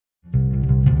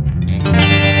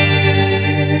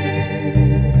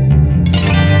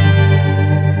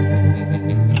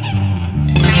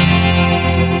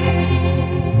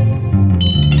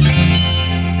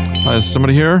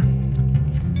somebody here?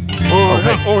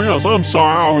 Yes. I'm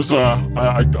sorry.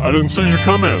 I didn't see you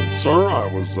come in, sir.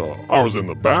 I was in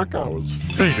the back. I was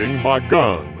feeding my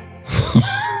gun.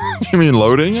 You mean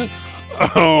loading it?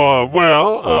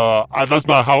 That's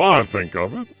not how I think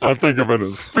of it. I think of it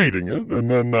as feeding it,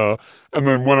 and then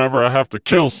whenever I have to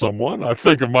kill someone, I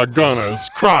think of my gun as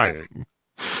crying.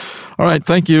 All right,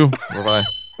 thank you. Bye-bye.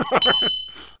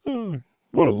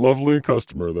 What a lovely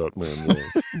customer that man was.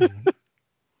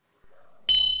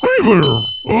 Hey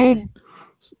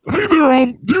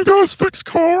there, do you guys fix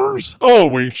cars? Oh,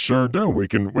 we sure do. We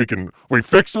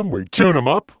fix them, we tune them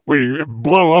up, we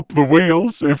blow up the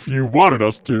wheels if you wanted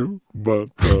us to, but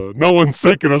no one's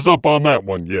taken us up on that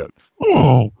one yet.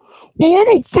 Oh, well, I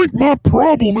don't think my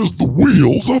problem is the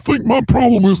wheels. I think my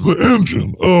problem is the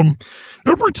engine.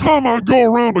 Every time I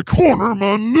go around a corner,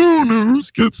 my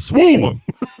nose gets swollen.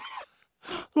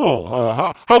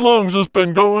 How long has this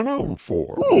been going on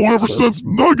for? Oh, ever since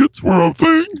nuggets were a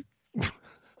thing.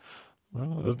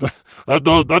 Well,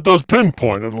 that does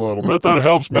pinpoint it a little bit. That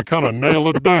helps me kind of nail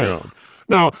it down.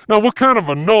 Now, what kind of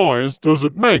a noise does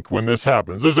it make when this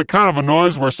happens? Is it kind of a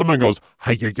noise where someone goes,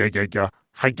 hi,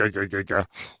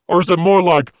 or is it more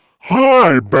like,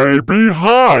 hi, baby?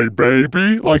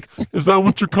 Like, is that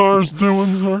what your car's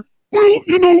doing, sir? Well,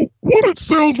 what it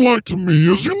sounds like to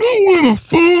me is, when a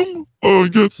thumb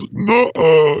gets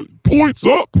points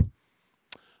up.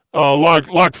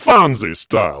 Like Fonzie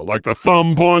style, like the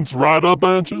thumb points right up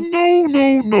at you?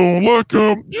 No. Like,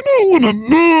 when a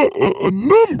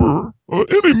number,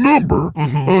 any number,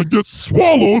 gets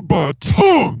swallowed by a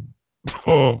tongue.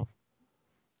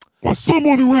 By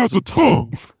someone who has a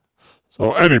tongue.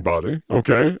 So anybody,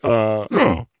 okay?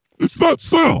 Yeah, it's that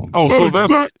sound. Oh, that so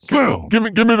exact sound. Give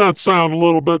me that sound a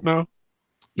little bit now.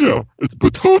 Yeah, it's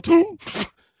potato.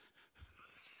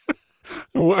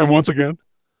 And once again.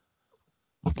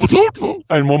 Potato.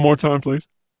 And one more time, please.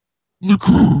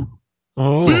 Liqueur.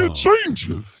 Oh. See, it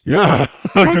changes. Yeah.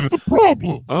 That's the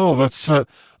problem. Oh, that's the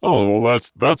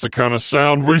kind of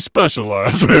sound we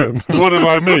specialize in. What did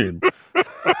I mean?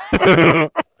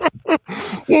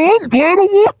 Well, I'm glad I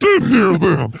walked in here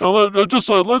then.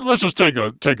 Let's just take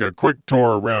a quick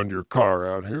tour around your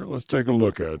car out here. Let's take a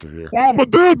look at it here. Well, my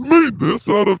dad made this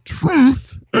out of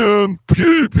truth and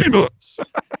peanuts.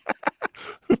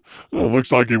 Well,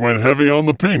 looks like he went heavy on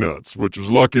the peanuts, which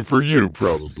was lucky for you,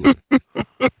 probably.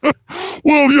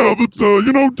 Well, yeah, but,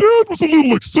 Dad was a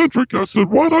little eccentric. I said,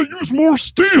 why not use more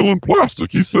steel and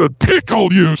plastic? He said,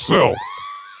 pickle yourself.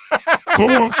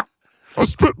 So I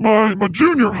spent my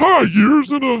junior high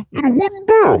years in a wooden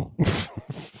barrel.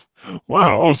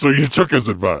 Wow. Oh, so you took his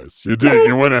advice. You did.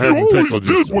 You went ahead and pickled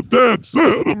yourself. Did what Dad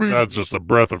said. I mean, that's just a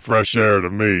breath of fresh air to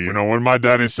me. When my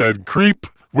daddy said creep,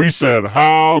 we said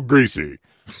how greasy.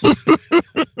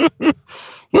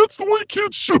 That's the way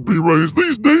kids should be raised.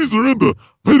 These days they're into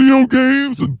video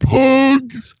games and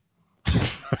pugs. You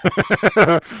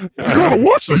gotta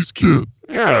watch these kids.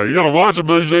 Yeah, you gotta watch them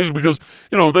these days because,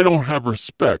 they don't have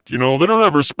respect. They don't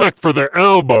have respect for their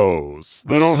elbows.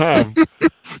 They don't have...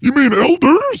 You mean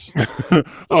elders?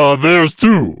 There's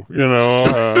two,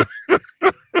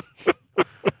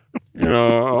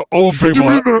 old people. You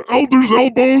mean their elders'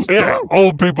 elbows too? Yeah,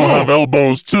 old people have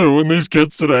elbows too, and these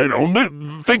kids today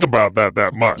don't think about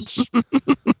that much.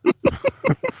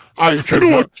 A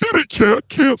kitty cat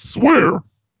can't swear.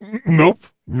 Nope.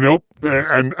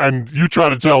 And you try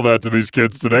to tell that to these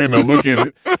kids today, and they'll look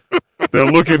in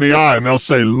the eye and they'll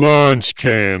say lunch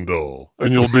candle,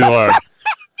 and you'll be like,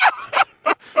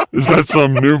 is that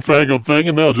some newfangled thing?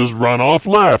 And they'll just run off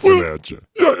laughing at you.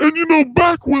 Yeah, and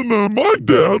back when my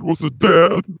dad was a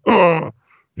dad,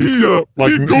 he'd go to work.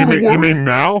 You mean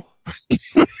now?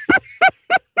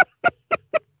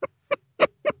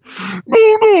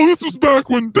 No, this was back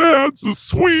when dads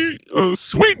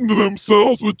sweetened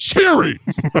themselves with cherries.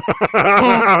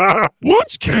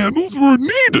 Lunch candles were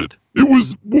needed. It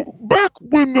was back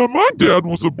when my dad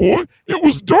was a boy, it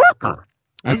was darker.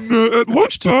 And at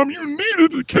lunchtime, you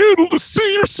needed a candle to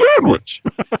see your sandwich.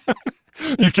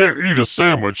 You can't eat a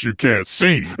sandwich you can't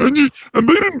see. And they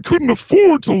couldn't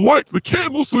afford to light the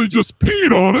candle, so they just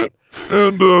peed on it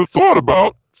and thought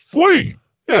about flame.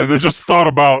 Yeah, they just thought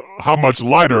about how much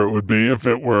lighter it would be if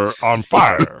it were on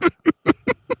fire.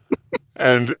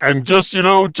 and just,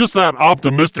 just that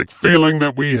optimistic feeling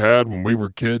that we had when we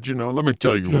were kids, let me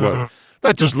tell you what.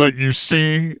 That just let you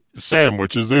see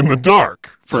sandwiches in the dark.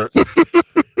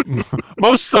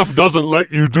 Most stuff doesn't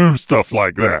let you do stuff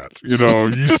like that.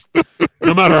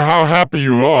 no matter how happy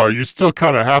you are, you still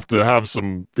kind of have to have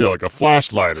some, like a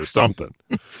flashlight or something.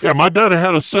 Yeah, my daddy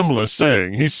had a similar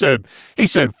saying. He said,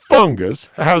 fungus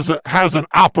has an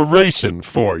operation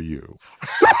for you.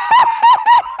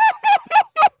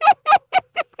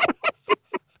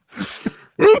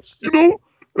 That's,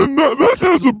 and that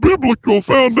has a biblical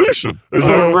foundation. Is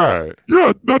that right?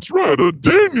 Yeah, that's right.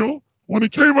 Daniel, when he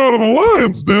came out of the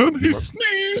lion's den, he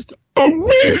sneezed a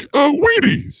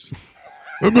Wheaties.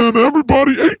 And then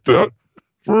everybody ate that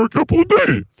for a couple of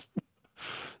days.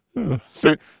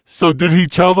 So did he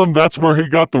tell them that's where he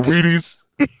got the Wheaties?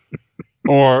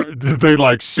 Or did they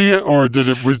see it? Or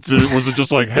was it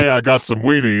just like, hey, I got some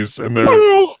Wheaties? And then...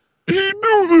 Well, he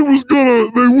knew they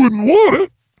wouldn't want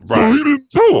it. So Right. he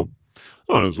didn't tell them.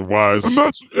 Oh, that's wise.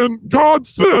 And God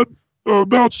said,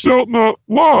 thou shalt not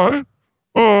lie,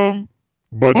 But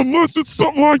unless it's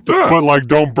something like that. But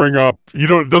don't bring up.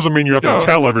 It doesn't mean you have to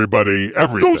tell everybody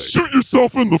everything. Don't shoot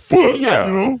yourself in the foot.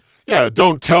 Yeah. Yeah,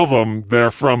 don't tell them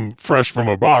they're fresh from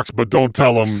a box, but don't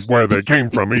tell them where they came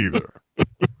from either.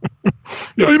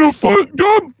 Yeah,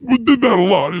 God did that a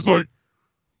lot. He's like,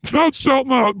 thou shalt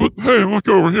not, but hey, look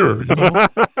over here.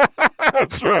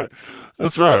 That's right.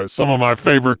 That's right. Some of my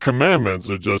favorite commandments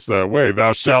are just that way.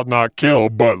 Thou shalt not kill,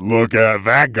 but look at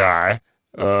that guy.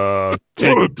 What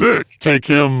a dick. Take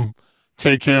him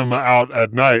out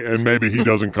at night, and maybe he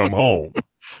doesn't come home.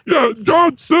 Yeah,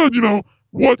 God said,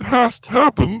 what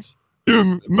happens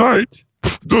in night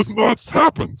does not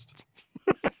happens.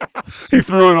 He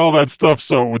threw in all that stuff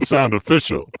so it would sound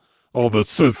official. All the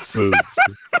sits.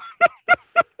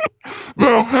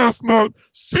 Thou hast not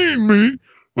seen me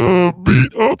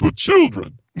beat up a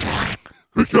children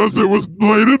because it was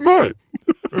late at night,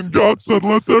 and God said,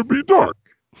 "Let there be dark."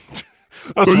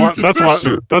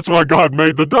 That's why God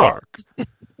made the dark.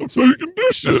 So you can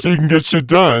do shit. So you can get shit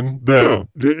done that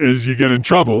is you get in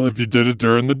trouble if you did it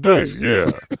during the day. Yeah.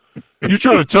 You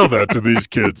try to tell that to these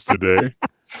kids today.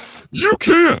 You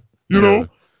can't.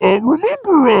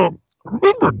 Remember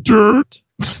dirt?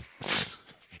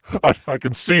 I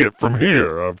can see it from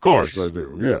here. Of course I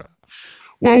do. Yeah.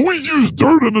 Well, we used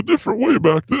dirt in a different way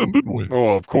back then, didn't we?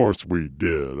 Oh, of course we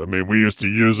did. I mean, we used to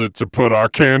use it to put our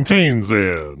canteens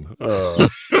in.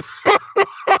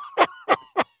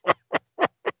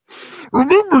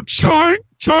 Remember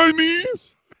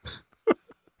Chinese?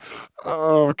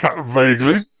 Oh,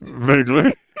 vaguely.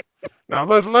 Now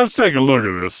let's take a look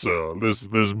at this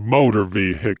motor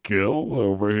vehicle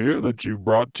over here that you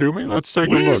brought to me. Let's take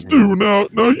a look. Please do. Now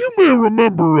you may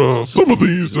remember some of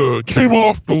these came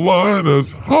off the line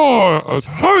as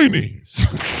heinies.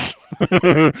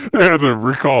 I had to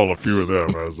recall a few of them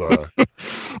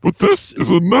But this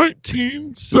is a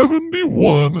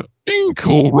 1971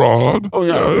 Inkle rod. Oh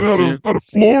yeah, it had a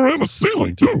floor and a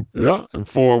ceiling too. Yeah, and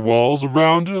 4 walls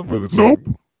around it with its Nope.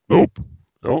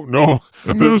 Oh no!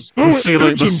 And there's no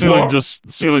ceiling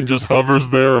just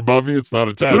hovers there above you. It's not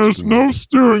attached. There's no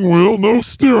steering wheel, no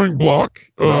steering block.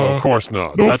 No, of course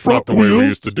not. No That's not the way we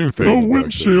used to do things. No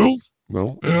windshield.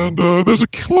 No. And there's a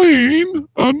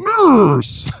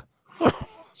nurse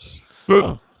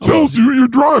that tells you you're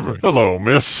driving. Hello,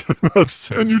 miss.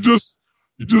 And you just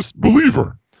believe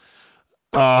her.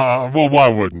 Well, why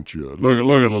wouldn't you? Look at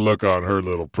the look on her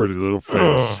pretty little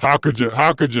face. How could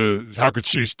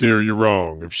she steer you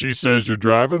wrong? If she says you're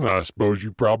driving, I suppose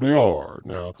you probably are.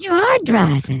 Now you are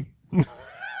driving.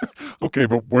 Okay,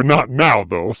 but we're not now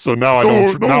though. So now I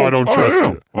don't trust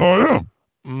you. I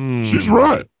am. She's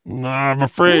right. Nah, I'm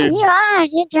afraid. You are.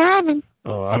 You're driving.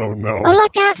 Oh, I don't know. Oh,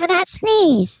 look out for that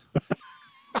sneeze.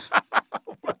 Oh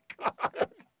my God.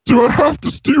 Do I have to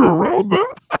steer around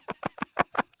that?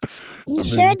 You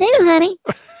sure do, honey.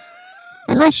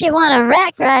 Unless you want to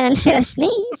wreck right into a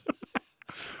sneeze.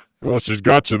 Well, she's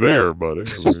got you there, buddy.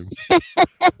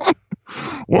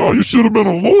 Wow, you should have been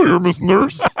a lawyer, Miss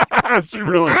Nurse. She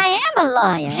really. I am a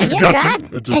lawyer, and She's you're got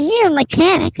driving, you. and you're a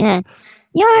mechanic.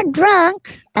 You're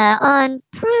drunk on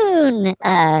prune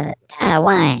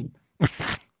wine.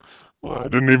 Well, I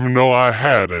didn't even know I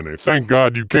had any. Thank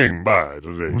God you came by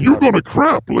today. You're gonna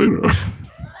crap later.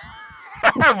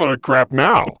 I'm gonna crap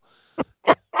now.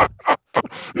 I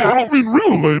don't mean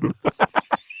real later.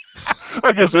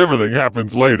 I guess everything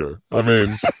happens later. I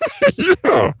mean,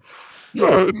 yeah.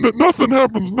 Nothing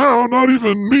happens now. Not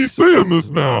even me saying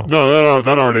this now. No,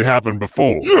 that already happened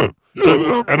before. Yeah.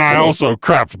 And I also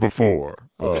crapped before.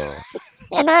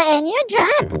 And you're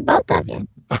driving, both of you.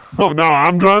 Oh, now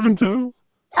I'm driving too?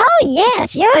 Oh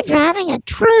yes, you're driving a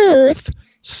Truth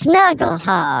Snuggle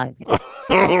Hog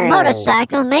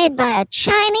motorcycle made by a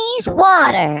Chinese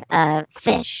water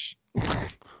fish.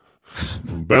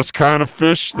 Best kind of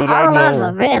fish that I All of know.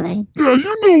 them, really. Yeah,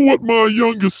 you know what my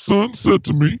youngest son said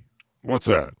to me? What's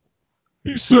that?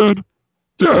 He said,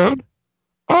 Dad,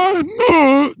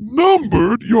 I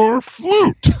numbered your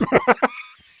flute.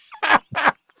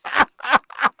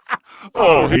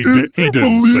 Oh, he Can didn't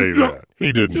you say believe that.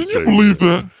 He didn't Can say you believe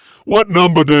that. that? What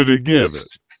number did he give it?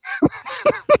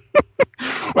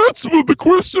 That's what the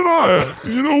question I asked.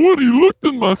 You know what? He looked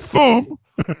at my thumb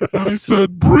and he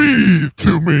said, breathe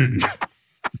to me.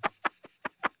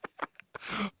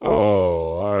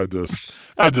 Oh,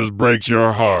 that just breaks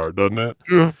your heart, doesn't it?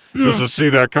 Yeah, Just yeah. to see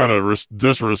that kind of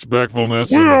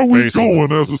disrespectfulness in Where are the we face. Of,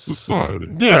 going as a society?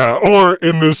 yeah, or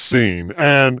in this scene.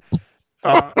 And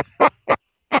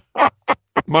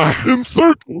In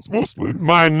circles, mostly.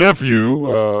 my nephew,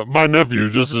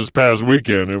 just this past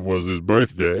weekend, it was his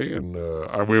birthday, and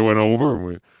we went over,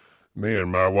 and me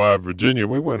and my wife Virginia,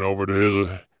 we went over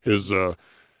to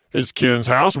his kin's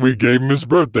house. We gave him his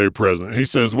birthday present. He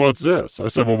says, "What's this?" I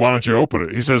said, "Well, why don't you open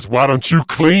it?" He says, "Why don't you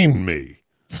clean me?"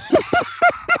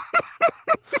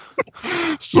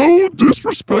 So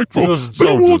disrespectful. Just They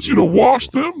so want you to wash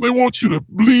them. They want you to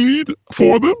bleed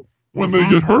for them when they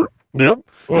get hurt. Yep.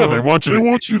 Yeah, they want you They to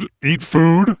want you to. eat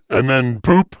food and then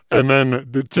poop and then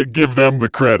to give them the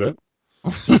credit.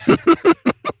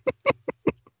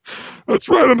 That's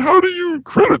right. And how do you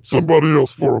credit somebody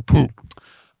else for a poop?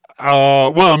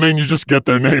 Well, I mean, you just get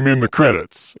their name in the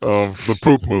credits of the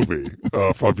poop movie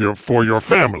for your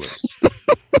family.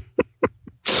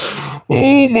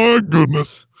 Oh my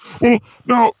goodness. Well,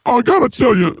 now I gotta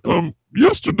tell you,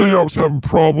 yesterday I was having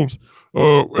problems.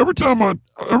 Every time I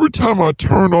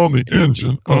turn on the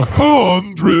engine,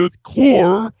 100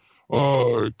 clerks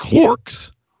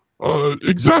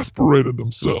exasperated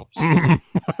themselves.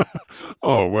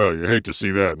 Oh well, you hate to see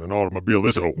that in an automobile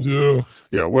this old. Yeah.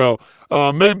 Yeah, well,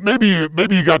 maybe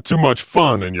you got too much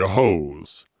fun in your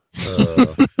hose.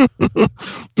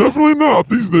 Definitely not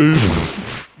these days.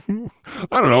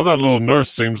 I don't know. That little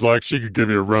nurse seems like she could give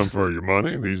you a run for your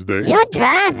money these days. You're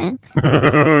driving.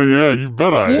 Yeah, you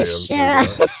bet I You am. sure are.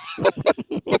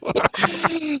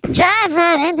 Drive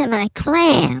right into my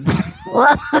clam.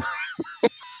 Whoa.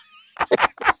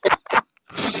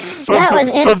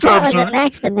 That was an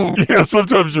accident. Yeah,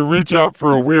 sometimes you reach out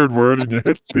for a weird word and you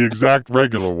hit the exact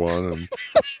regular one, and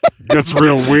it gets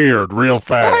real weird real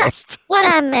fast. What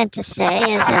I meant to say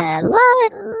is,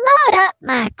 load up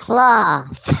my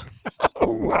cloth. Oh,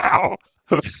 wow.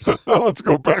 Let's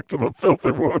go back to the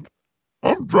filthy one.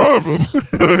 I'm driving.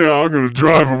 Yeah, I'm going to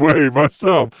drive away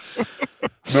myself.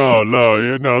 No,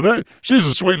 she's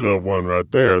a sweet little one right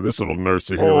there. This little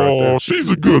nursey here right there. Oh,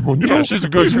 she's a good one. You Yeah, know, she's a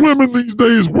good these girl. women these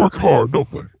days work hard, don't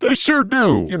they? They sure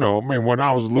do. You know, I mean, when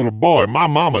I was a little boy, my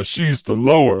mama, she used to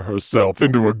lower herself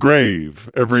into a grave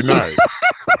every night.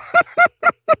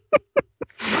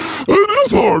 It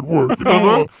is hard work. You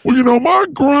know? Well, you know, my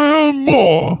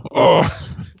grandma,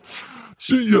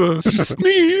 she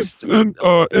sneezed, and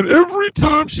every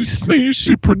time she sneezed,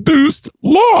 she produced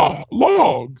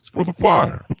logs for the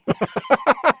fire.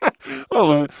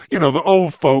 Well, you know, the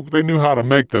old folk, they knew how to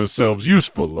make themselves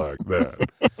useful like that.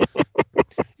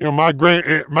 You know, my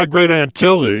great Aunt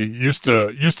Tilly used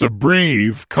to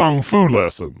breathe kung fu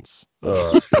lessons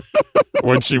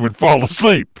when she would fall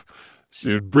asleep. She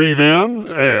would breathe in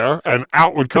air, and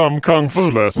out would come kung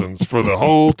fu lessons for the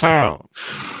whole town.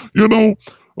 You know,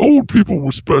 old people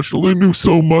were special. They knew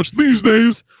so much. These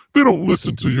days, they don't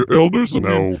listen to your elders. I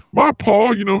mean, my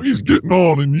pa, you know, he's getting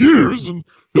on in years, and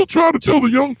he'll try to tell the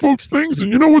young folks things, and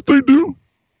you know what they do?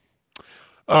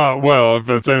 Well, if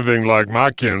it's anything like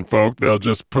my kinfolk, they'll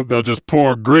just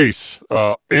pour grease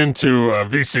into a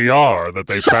VCR that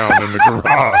they found in the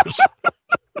garage.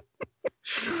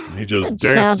 He just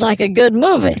Sounds like a good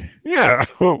movie. Yeah.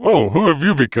 Oh, who have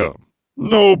you become?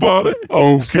 Nobody.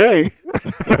 Okay.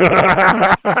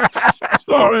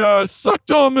 Sorry, I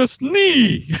sucked on this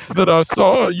knee that I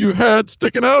saw you had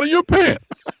sticking out of your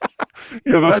pants.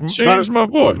 Yeah, That changed my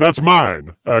voice. That's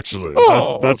mine, actually.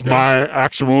 Oh, that's okay. my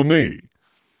actual knee.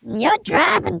 You're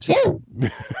driving too.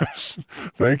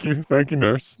 Thank you,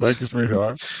 nurse. Thank you,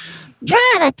 sweetheart.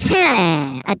 Drive a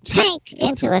tank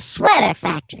into a sweater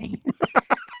factory.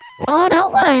 Oh,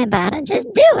 don't worry about it. Just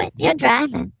do it. You're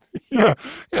driving. Yeah.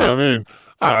 I mean,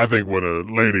 I think when a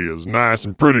lady as nice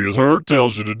and pretty as her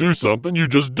tells you to do something, you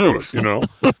just do it. You know.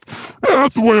 Yeah,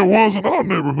 that's the way it was in our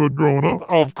neighborhood growing up.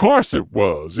 Of course it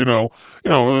was. You know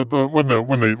when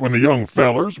the young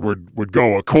fellers would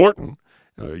go a courting.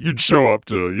 You'd show up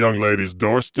to a young lady's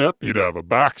doorstep, you'd have a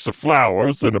box of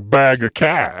flowers and a bag of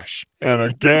cash and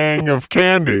a gang of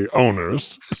candy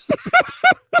owners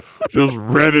just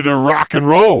ready to rock and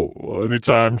roll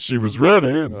anytime she was ready.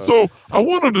 And, So I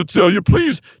wanted to tell you,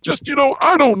 please, just,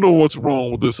 I don't know what's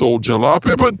wrong with this old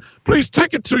jalopy, but please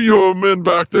take it to your men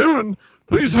back there and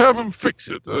please have him fix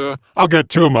it. I'll get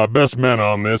two of my best men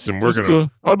on this, and we're going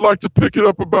to... I'd like to pick it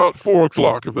up about 4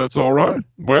 o'clock, if that's all right.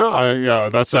 Well,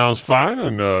 that sounds fine,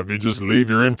 and if you just leave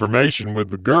your information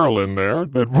with the girl in there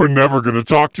that we're never going to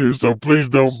talk to, so please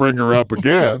don't bring her up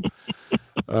again.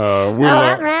 I'm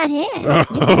right here. You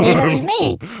can leave it with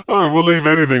me. All right, we'll leave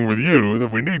anything with you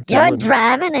that we need to. You're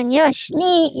driving and you're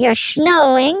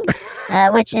snowing,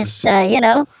 which is,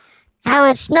 how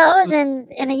it snows in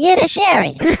a Yiddish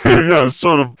area. Yeah,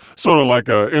 sort of like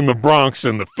in the Bronx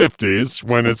in the 50s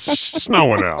when it's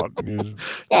snowing out.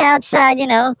 Yeah, outside,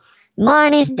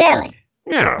 Marnie's Deli.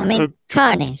 Yeah.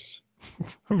 Carney's.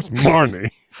 Who's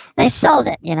Marnie? They sold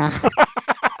it,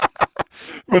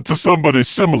 But to somebody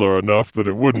similar enough that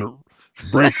it wouldn't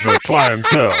break the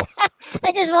clientele.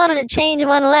 They just wanted to change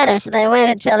one letter, so they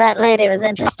waited till that lady was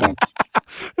interested.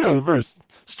 Yeah, they're very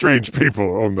strange people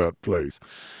own that place.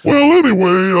 Well,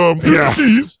 anyway, here's the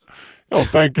keys. Oh,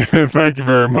 thank you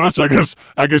very much. I guess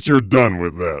you're done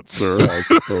with that, sir. I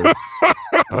suppose.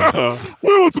 Well,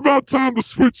 it's about time to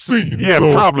switch scenes. Yeah,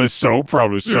 so. probably so.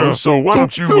 Yeah. So why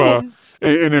don't you?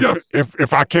 And Yes.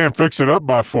 if I can't fix it up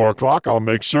by 4 o'clock, I'll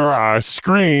make sure I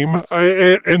scream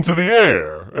it into the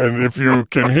air. And if you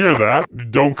can hear that,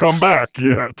 don't come back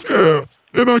yet. Yeah.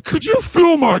 And could you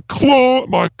fill my club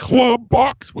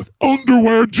box with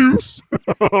underwear juice?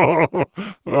 I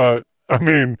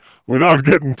mean, without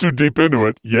getting too deep into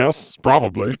it, yes,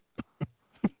 probably.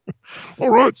 All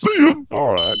right, see ya.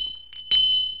 All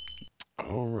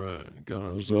right. Got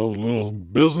ourselves a little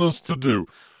business to do.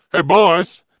 Hey,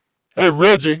 boys. Hey,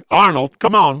 Reggie, Arnold,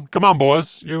 come on,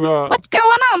 boys. What's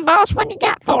going on, boss? What you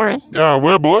got for us?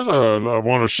 Well, boys, I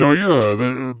want to show you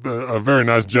a very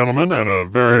nice gentleman and a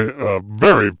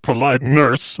very polite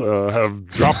nurse have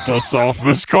dropped us off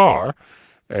this car.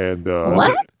 And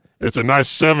What? it's a nice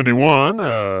 71.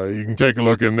 You can take a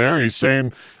look in there. He's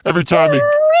saying every time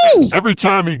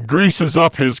he greases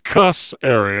up his cuss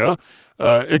area,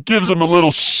 it gives him a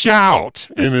little shout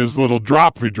in his little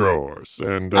droppy drawers.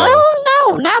 And Oh,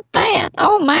 no, not that.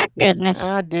 Oh, my goodness.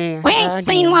 Oh, dear. We ain't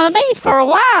seen one of these for a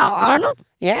while, Arnold.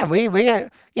 Yeah, we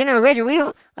Reggie, we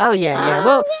don't. Oh, yeah.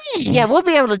 We'll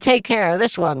be able to take care of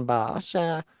this one, boss.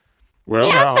 well, Yeah,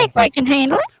 now, I think we can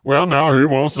handle it. well, now he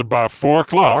wants it by 4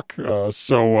 o'clock.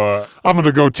 So I'm going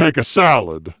to go take a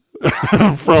salad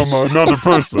from another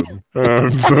person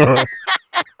and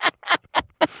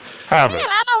have it. Man,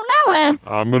 I don't know.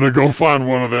 I'm going to go find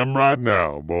one of them right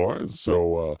now, boys.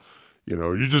 So,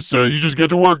 you just get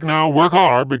to work now. Work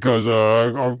hard because,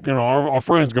 our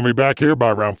friend's going to be back here by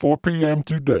around 4 p.m.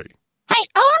 today. Hey,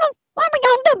 Arnold, what are we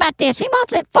going to do about this? He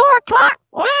wants it at 4 o'clock.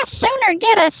 Well, I'd sooner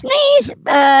get a sneeze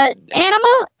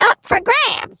animal up for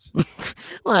grabs.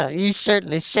 Well, you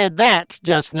certainly said that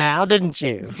just now, didn't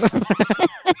you?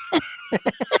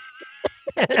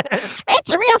 It's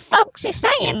a real folksy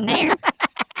saying there.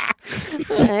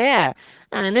 Yeah.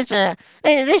 I mean, this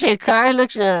here car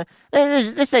looks,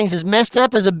 this thing's as messed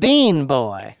up as a bean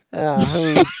boy.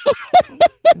 Who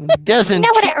doesn't... You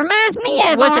know what it reminds me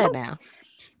of, What's that Arnold? now?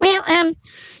 Well, you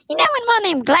know when one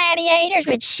of them gladiators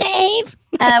would shave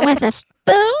with a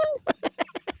spoon?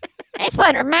 That's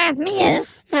what it reminds me of.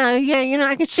 Oh, yeah,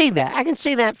 I can see that. I can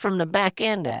see that from the back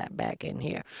end, back in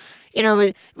here.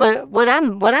 But what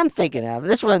I'm thinking of,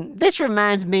 this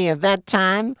reminds me of that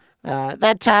time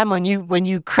when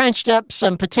you crunched up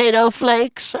some potato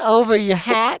flakes over your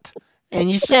hat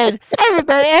and you said,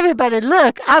 everybody,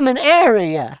 look, I'm an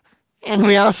area. And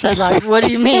we all said, like, what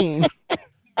do you mean?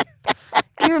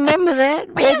 You remember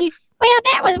that, Reggie? Well,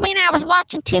 that was when I was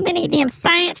watching too many of them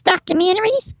science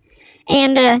documentaries.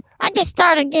 And I just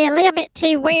started getting a little bit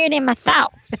too weird in my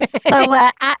thoughts. So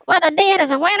what I did is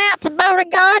I went out to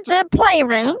Beauregard's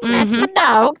playroom. That's my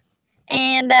dog.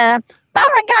 And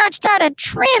Beauregard started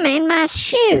trimming my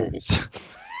shoes.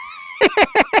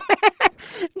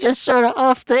 Just sort of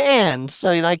off the end,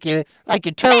 so like your That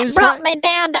toes. brought me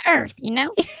down to earth,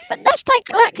 But let's take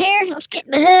a look here. Let's get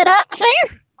the hood up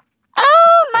here.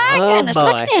 Oh, my Oh, goodness. boy.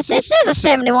 Look at this. This is a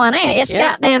 71, ain't it? It's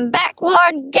Yeah. got them backward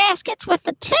gaskets with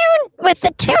the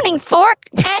tuning fork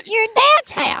at your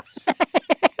dad's house.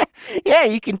 Yeah,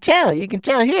 you can tell.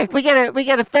 Here, we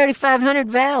got a 3500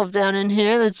 valve down in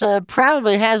here that's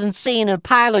probably hasn't seen a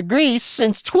pile of grease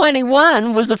since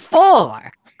 21 was a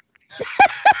 4.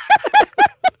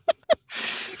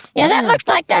 Yeah, that looks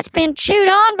like that's been chewed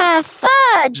on by a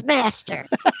fudge master.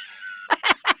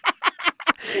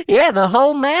 Yeah, the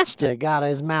whole master got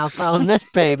his mouth on this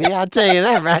baby. I'll tell you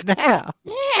that right now.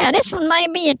 Yeah, this one may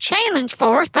be a challenge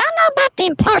for us, but I know about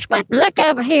them parts. We'll have to look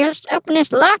over here. Let's open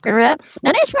this locker up.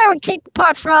 Now, this is where we keep the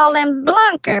parts for all them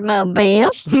Blunker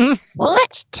mobiles. Well,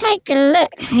 let's take a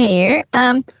look here.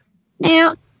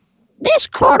 Now, this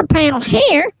quarter panel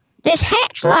here, this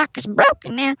hatch lock is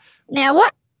broken. Now,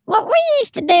 what we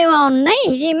used to do on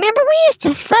these, you remember we used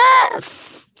to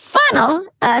funnel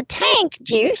tank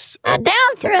juice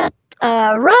down through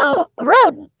a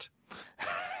rodent.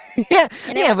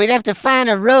 Yeah, we'd have to find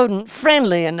a rodent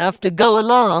friendly enough to go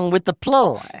along with the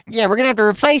ploy. Yeah, we're going to have to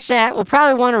replace that. We'll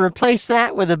probably want to replace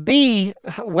that with a bee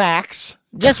wax.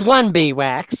 Just one bee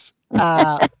wax.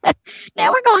 Now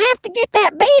we're going to have to get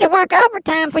that bee to work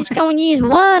overtime if we're just going to use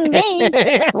one bee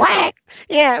wax.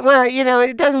 Yeah, well,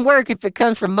 it doesn't work if it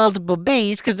comes from multiple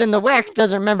bees, because then the wax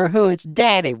doesn't remember who its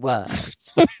daddy was.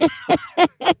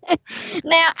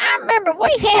 Now, I remember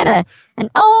we had an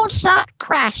old sock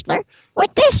Chrysler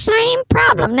with this same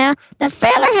problem. Now, the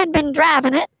fella had been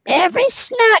driving it every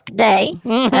snuck day,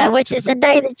 which is the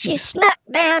day that you snuck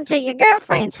down to your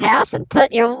girlfriend's house and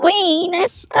put your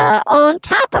weenus on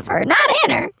top of her, not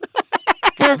in her.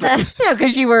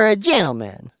 Because you were a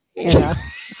gentleman,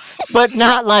 but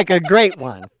not like a great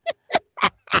one.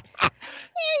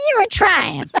 You were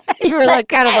trying. You were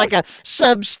kind of like a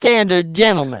substandard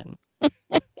gentleman.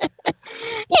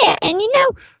 Yeah, and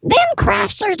them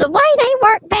Chryslers, the way they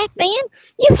worked back then,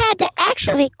 you had to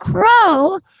actually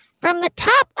crow from the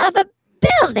top of a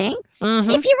building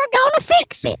if you were going to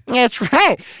fix it. That's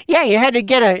right. Yeah, you had to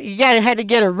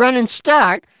get a running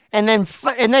start, and then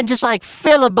just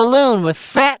fill a balloon with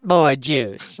Fat Boy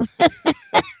juice.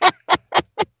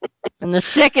 And the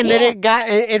second that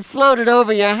it floated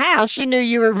over your house, you knew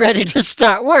you were ready to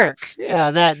start work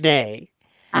that day.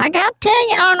 I got to tell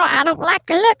you, Arnold, I don't like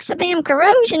the looks of them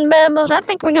corrosion bubbles. I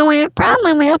think we're going to have a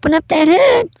problem when we open up that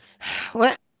hood.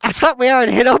 What? I thought we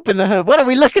already had opened the hood. What are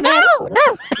we looking at?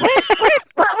 No.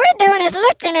 What we're doing is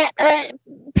looking at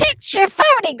picture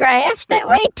photographs that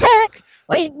we took.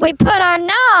 We put our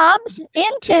knobs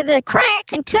into the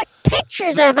crack and took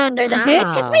pictures of under the hood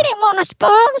because we didn't want to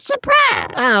spoil the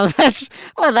surprise. Oh,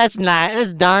 that's nice.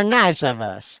 That's darn nice of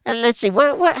us. And let's see,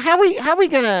 how we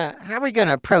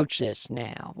gonna approach this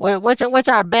now? What's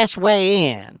our best way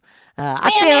in? I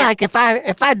feel like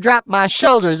if I drop my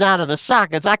shoulders out of the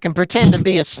sockets, I can pretend to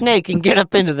be a snake and get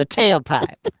up into the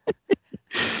tailpipe.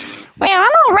 Well, I'm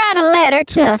gonna write a letter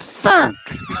to a funk,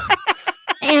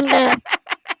 and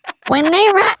when they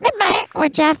write me back,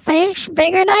 which I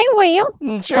figure they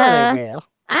will. Sure they will.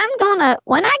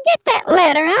 When I get that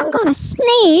letter, I'm gonna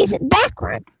sneeze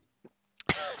backward.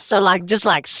 So just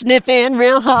sniff in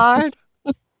real hard?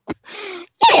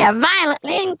 Yeah,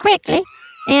 violently and quickly.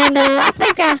 And I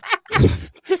think I'm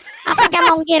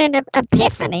gonna get an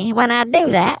epiphany when I do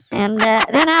that, and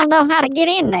then I'll know how to get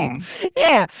in there.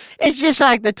 Yeah, it's just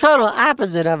like the total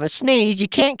opposite of a sneeze. You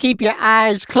can't keep your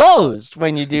eyes closed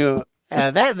when you do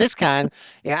this kind.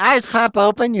 Your eyes pop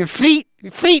open, your feet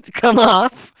come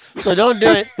off. So don't do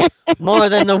it more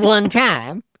than the one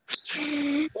time.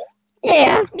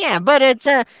 Yeah. Yeah, but it's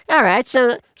all right.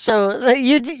 So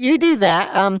you do that.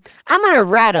 I'm gonna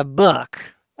write a book.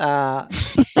 I'm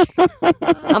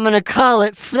gonna call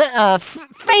it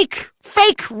fake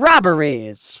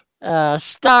robberies,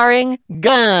 starring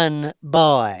Gun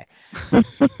Boy.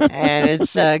 And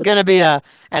it's gonna be an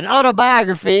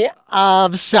autobiography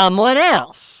of someone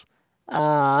else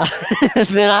that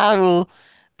I will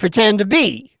pretend to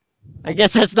be. I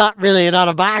guess that's not really an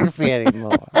autobiography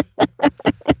anymore. Well,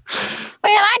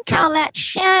 I'd call that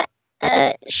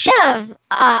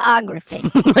shove-ography.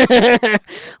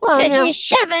 Well, because you're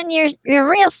shoving your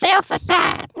real self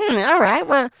aside. All right.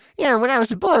 Well, when I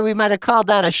was a boy, we might have called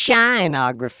that a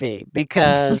shine-ography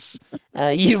because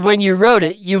when you wrote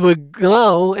it, you would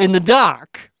glow in the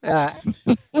dark, and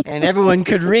everyone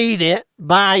could read it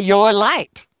by your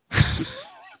light.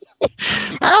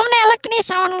 Oh, now look at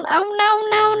this, Arnold. Oh,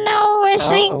 no,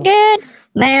 this ain't good.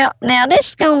 Now this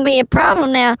is gonna be a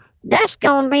problem. Now that's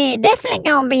definitely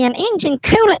gonna be an engine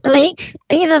coolant leak.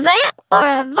 Either that or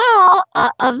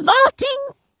a vaulting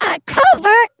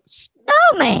covert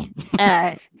snowman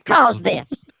caused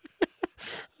this.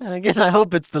 I guess I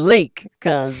hope it's the leak,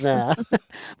 because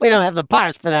we don't have the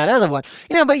parts for that other one.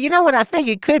 But you know what I think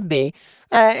it could be?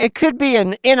 It could be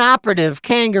an inoperative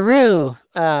kangaroo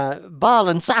ball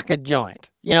and socket joint.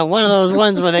 One of those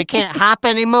ones where they can't hop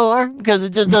anymore because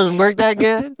it just doesn't work that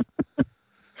good.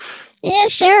 Yeah,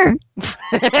 sure.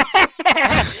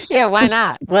 Yeah, why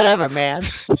not? Whatever, man.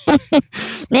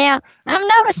 Now, I'm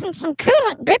noticing some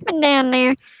coolant dripping down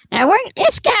there. Now,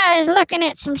 this guy is looking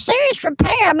at some serious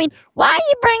repair. I mean, why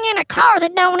you bring in a car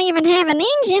that don't even have an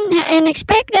engine and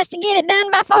expect us to get it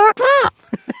done by 4 o'clock?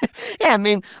 Yeah, I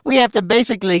mean, we have to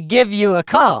basically give you a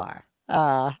car.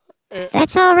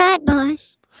 That's all right,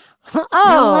 boys. Don't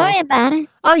Oh, worry about it.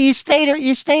 oh, you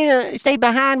stayed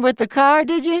behind with the car,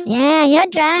 did you? Yeah, you're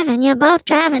driving. You're both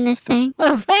driving this thing.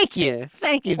 Well, thank you,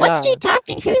 What's she darling.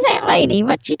 talking? Who's that lady?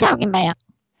 What's she talking about?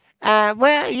 Well,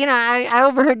 I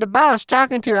overheard the boss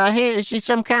talking to her. I hear she's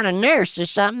some kind of nurse or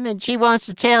something, and she wants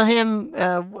to tell him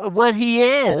what he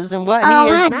is and what he Oh,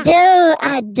 is not.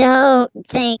 I don't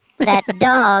think that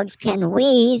dogs can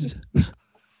wheeze.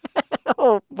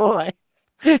 Oh boy.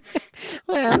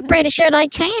 Well, I'm pretty sure they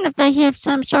can if they have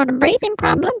some sort of breathing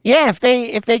problem. yeah, if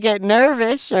they get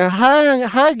nervous or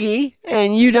huggy,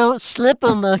 and you don't slip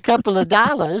them a couple of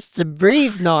dollars to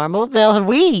breathe normal, they'll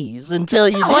wheeze until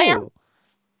you Oh, do. well.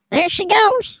 There she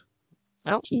goes.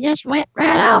 Oh. She just went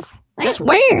right off. That's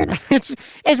weird. It's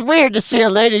weird to see a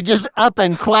lady just up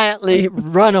and quietly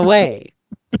run away.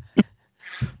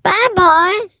 Bye,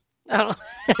 boys. Oh.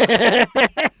 You're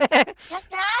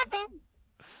driving.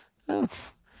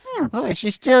 Boy,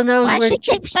 she still knows Why she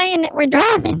keep saying that we're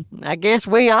driving? I guess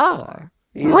we are.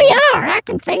 You know, We are. I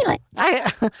can feel it.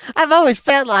 I've always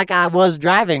felt like I was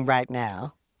driving right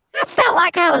now. I felt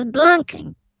like I was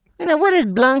blunking. You know, what is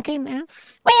blunking now?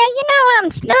 Well,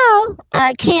 snow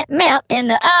can't melt in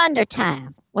the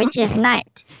undertime, which is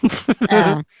night.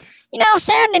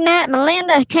 Saturday night,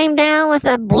 Melinda came down with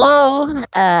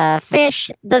a fish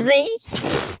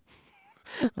disease.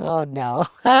 Oh, no.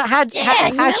 How's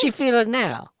Yeah, she feeling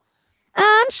now?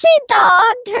 She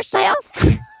dogged herself.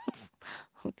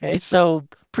 Okay, so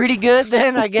pretty good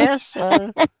then, I guess.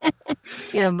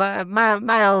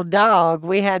 My old dog,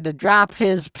 we had to drop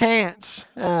his pants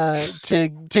to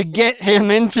get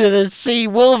him into the sea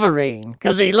Wolverine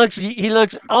because he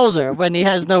looks older when he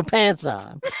has no pants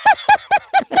on.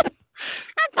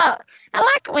 I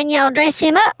like it when y'all dress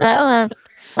him up, though.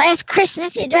 Last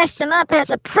Christmas, you dressed him up as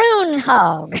a prune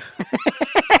hog.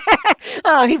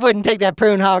 Oh, he wouldn't take that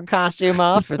prune hog costume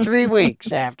off for 3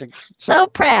 weeks after. So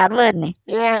proud, wasn't he?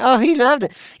 Yeah, oh, he loved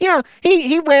it.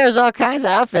 He wears all kinds of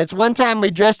outfits. One time we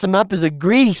dressed him up as a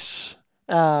Grease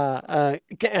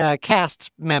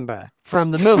cast member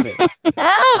from the movie.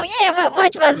 Oh, yeah,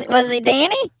 which was he,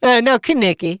 Danny? No,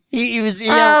 Kaniki. He was,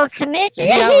 Kaneki.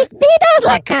 Yeah, Yeah. he does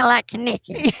look kind of like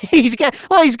Kaneki. he's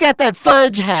got that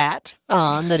fudge hat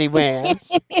on that he wears.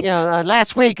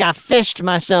 Last week I fished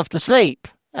myself to sleep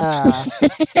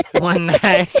one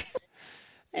night.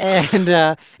 And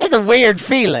it's a weird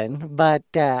feeling, but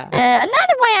Another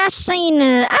way I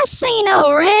seen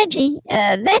old Reggie.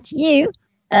 That's you.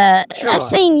 sure. I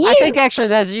seen you. I think actually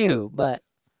that's you, but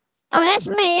Oh, that's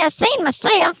me. I seen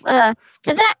myself. Cause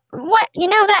that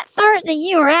Thursday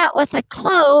you were out with a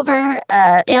clover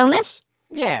illness.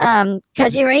 yeah.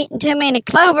 Cause you were eating too many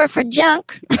clover for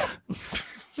junk,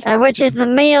 which is the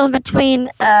meal between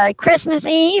Christmas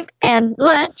Eve and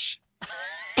lunch,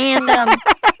 and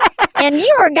and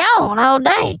you were gone all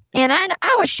day, and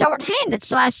I was short-handed,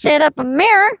 so I set up a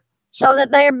mirror so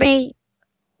that there'd be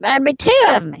 2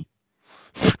 of me.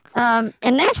 And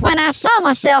that's when I saw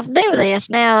myself do this.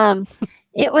 Now,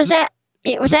 it was at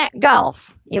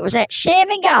golf. It was at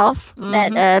Chevy Golf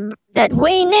that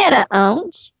Wee Netta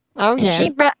owns. Oh And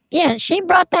yeah. she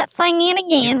brought that thing in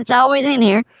again. It's always in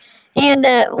here. And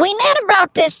Wee Netta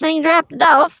brought this thing, dropped it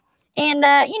off. And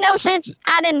since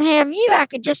I didn't have you, I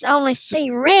could just only see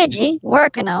Reggie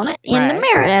working on it in the Right.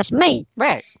 mirror. That's me.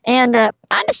 Right. And I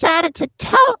decided to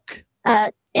talk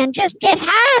and just get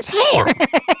high as hell.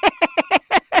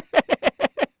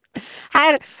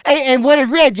 And what did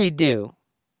Reggie do?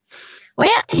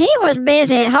 Well, he was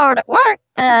busy hard at work,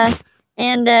 and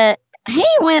he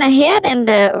went ahead and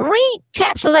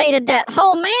recapsulated that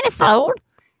whole manifold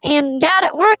and got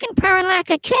it working, purring like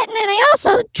a kitten. And he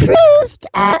also truthed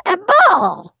a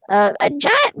ball, a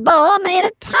giant ball made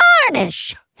of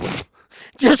tarnish.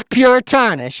 Just pure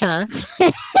tarnish, huh?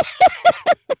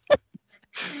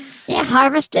 Yeah,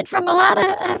 harvested from a lot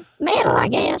of metal, I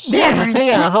guess. Silver and A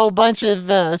such. whole bunch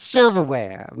of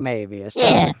silverware, maybe, or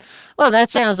something. Yeah. Well, that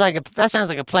sounds like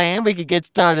a plan. We could get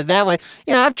started that way.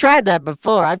 I've tried that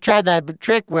before. I've tried that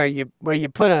trick where you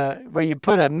put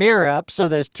a mirror up so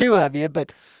there's 2 of you,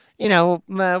 but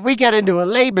we got into a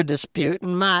labor dispute,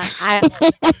 and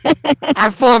I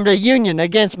formed a union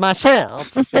against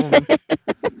myself. And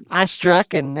I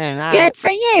struck, and I Good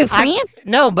for you, friend.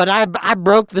 no, but I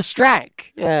broke the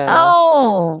strike.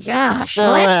 Oh, gosh.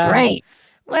 so, Well, that's great.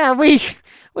 Well, we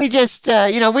just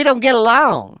we don't get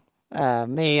along.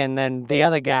 Me and then the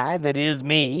other guy that is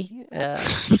me.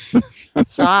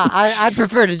 So I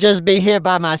prefer to just be here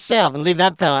by myself and leave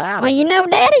that fella out. Well,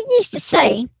 Daddy used to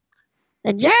say,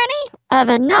 the journey of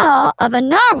a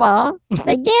narwhal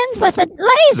begins with a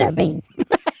laser beam.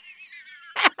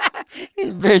 He's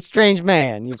a very strange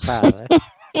man, your father.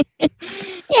 Yeah,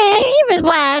 he was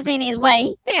wise in his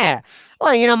way. Yeah.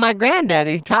 Well, my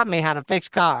granddaddy taught me how to fix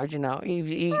cars.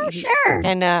 Sure.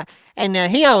 And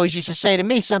he always used to say to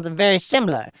me something very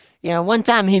similar. One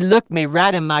time he looked me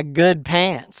right in my good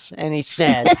pants, and he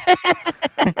said,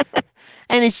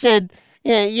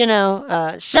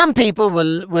 yeah, some people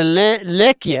will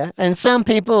lick you, and some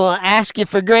people will ask you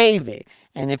for gravy.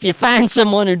 And if you find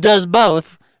someone who does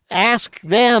both, ask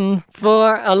them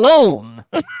for a loan.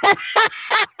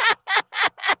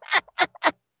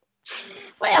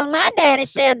 Well, my daddy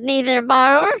said neither a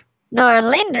borrower nor a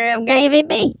lender of gravy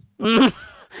be.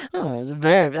 Oh,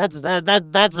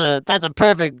 that's a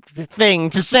perfect thing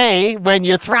to say when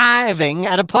you're thriving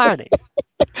at a party.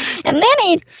 And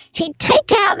then he'd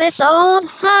take out this old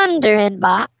 100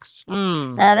 box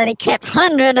that he kept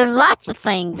 100 of lots of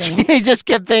things in. He just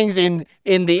kept things in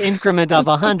the increment of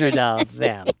 100 of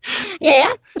them.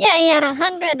 Yeah, he had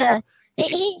 100.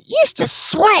 He used to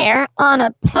swear on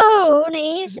a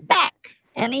pony's back,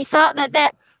 and he thought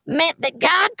that meant that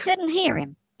God couldn't hear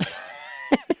him.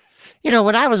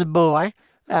 When I was a boy,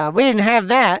 we didn't have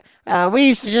that. We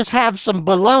used to just have some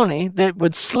baloney that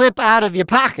would slip out of your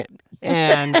pocket.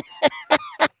 And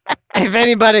if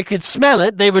anybody could smell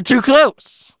it, they were too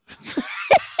close.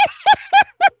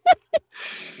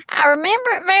 I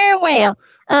remember it very well.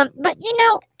 But,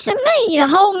 to me, the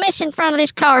whole mess in front of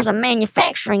this car is a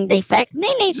manufacturing defect, and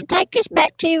he needs to take this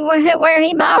back to where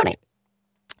he bought it.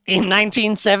 In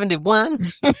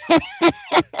 1971?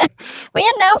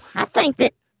 Well, I think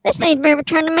that this needs to be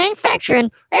returned to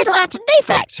manufacturing. There's lots of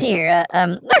defects here.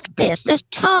 Look at this. This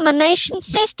termination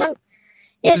system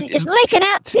is leaking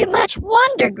out too much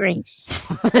Wonder Grease.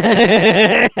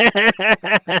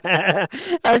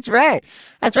 That's right.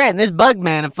 And this bug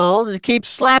manifold keeps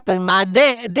slapping my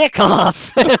dick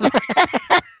off.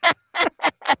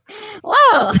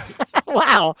 Whoa.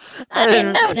 Wow. I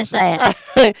didn't notice that.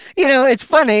 It's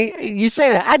funny you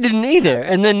say that. I didn't either.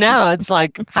 And then now it's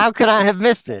like, how could I have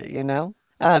missed it,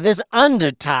 This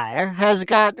under tire has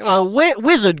got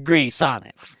wizard grease on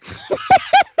it.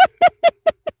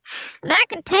 And I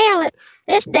can tell that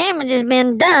this damage has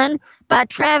been done by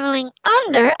traveling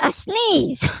under a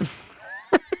sneeze.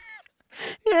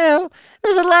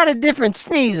 There's a lot of different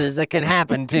sneezes that can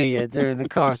happen to you during the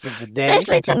course of the day.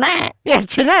 Especially tonight. Yeah,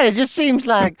 tonight it just seems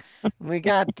like we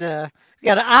got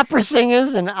opera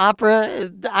singers and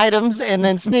opera items and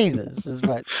then sneezes is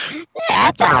what.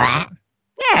 Yeah, that's all right.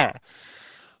 Yeah.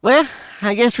 Well,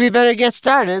 I guess we better get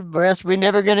started, or else we're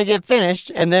never going to get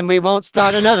finished, and then we won't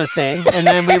start another thing, and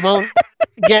then we won't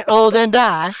get old and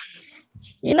die.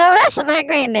 That's what my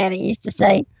granddaddy used to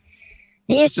say.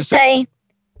 He used to say,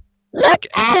 look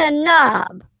at a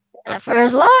knob for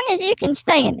as long as you can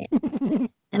stand it,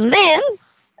 and then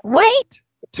wait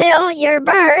till your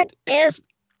bird is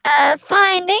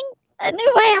finding a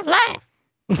new way of life.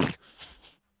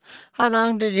 How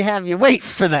long did you have you wait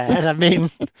for that? I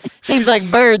mean, seems like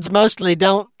birds mostly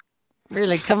don't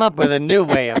really come up with a new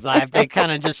way of life. They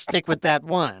kind of just stick with that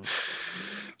one.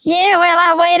 Yeah, well,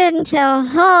 I waited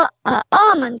until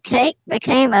almond cake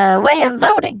became a way of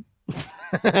voting.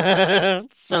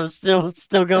 So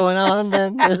still going on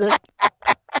then, is it?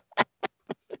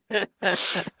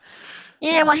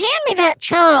 Yeah, well, hand me that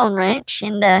charring wrench,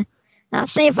 and I'll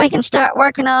see if we can start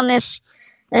working on this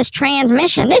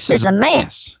transmission. This is a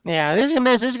mess. Yeah, this is a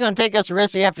mess. This is going to take us the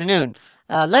rest of the afternoon.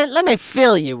 Let me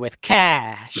fill you with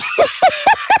cash.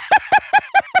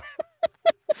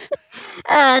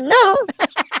 No.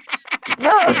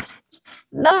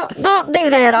 Don't do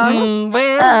that, Arnold.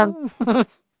 Well,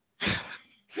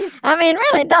 I mean,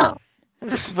 really don't.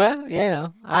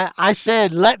 Well, I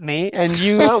said let me, and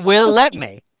you will let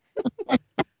me.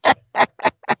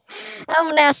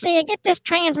 Oh, now see, get this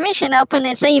transmission open,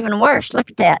 it's even worse.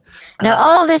 Look at that. Now,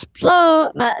 all this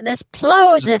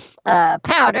plosive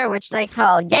powder, which they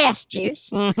call gas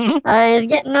juice, is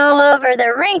getting all over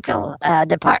the wrinkle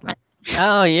department.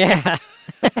 Oh, yeah.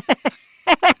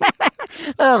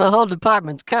 Well, the whole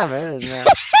department's covered.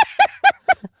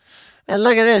 And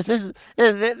look at this.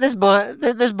 This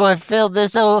boy filled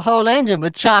this whole engine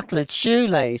with chocolate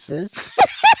shoelaces.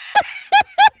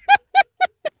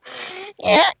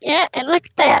 Yeah, and look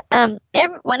at that.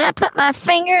 When I put my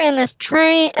finger in this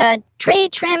tree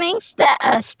trimming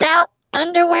stout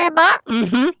underwear box,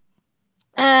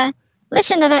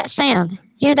 Listen to that sound.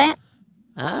 Hear that?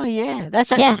 Oh yeah,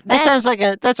 Yeah,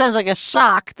 that sounds like a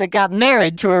sock that got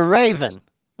married to a raven.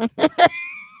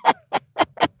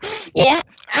 Yeah,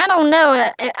 I don't know.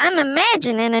 I'm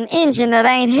imagining an engine that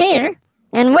ain't here.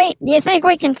 And do you think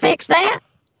we can fix that?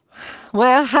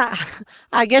 Well,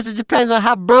 I guess it depends on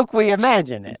how broke we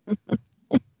imagine it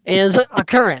is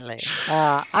currently.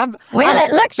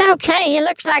 It looks okay. It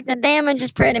looks like the damage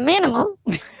is pretty minimal.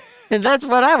 And that's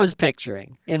what I was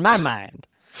picturing in my mind.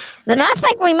 Then I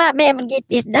think we might be able to get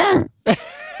this done.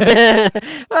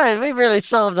 Well, we really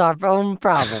solved our own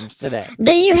problems today.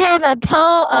 Do you have a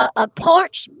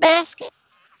porch basket?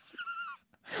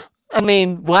 I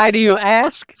mean, why do you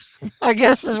ask? I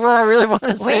guess is what I really want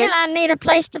to say. Well, I need a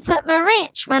place to put my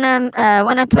wrench when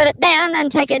I put it down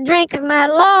and take a drink of my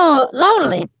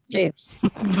lonely juice.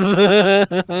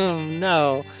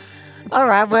 No. All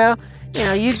right. Well,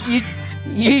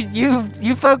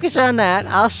 you focus on that.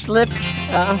 I'll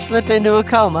slip into a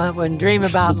coma and dream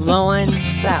about loin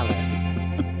salad.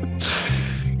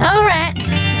 All right.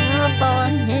 Oh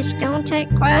boy, it's gonna take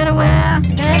quite a while.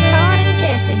 Good Lord and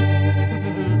Jesse.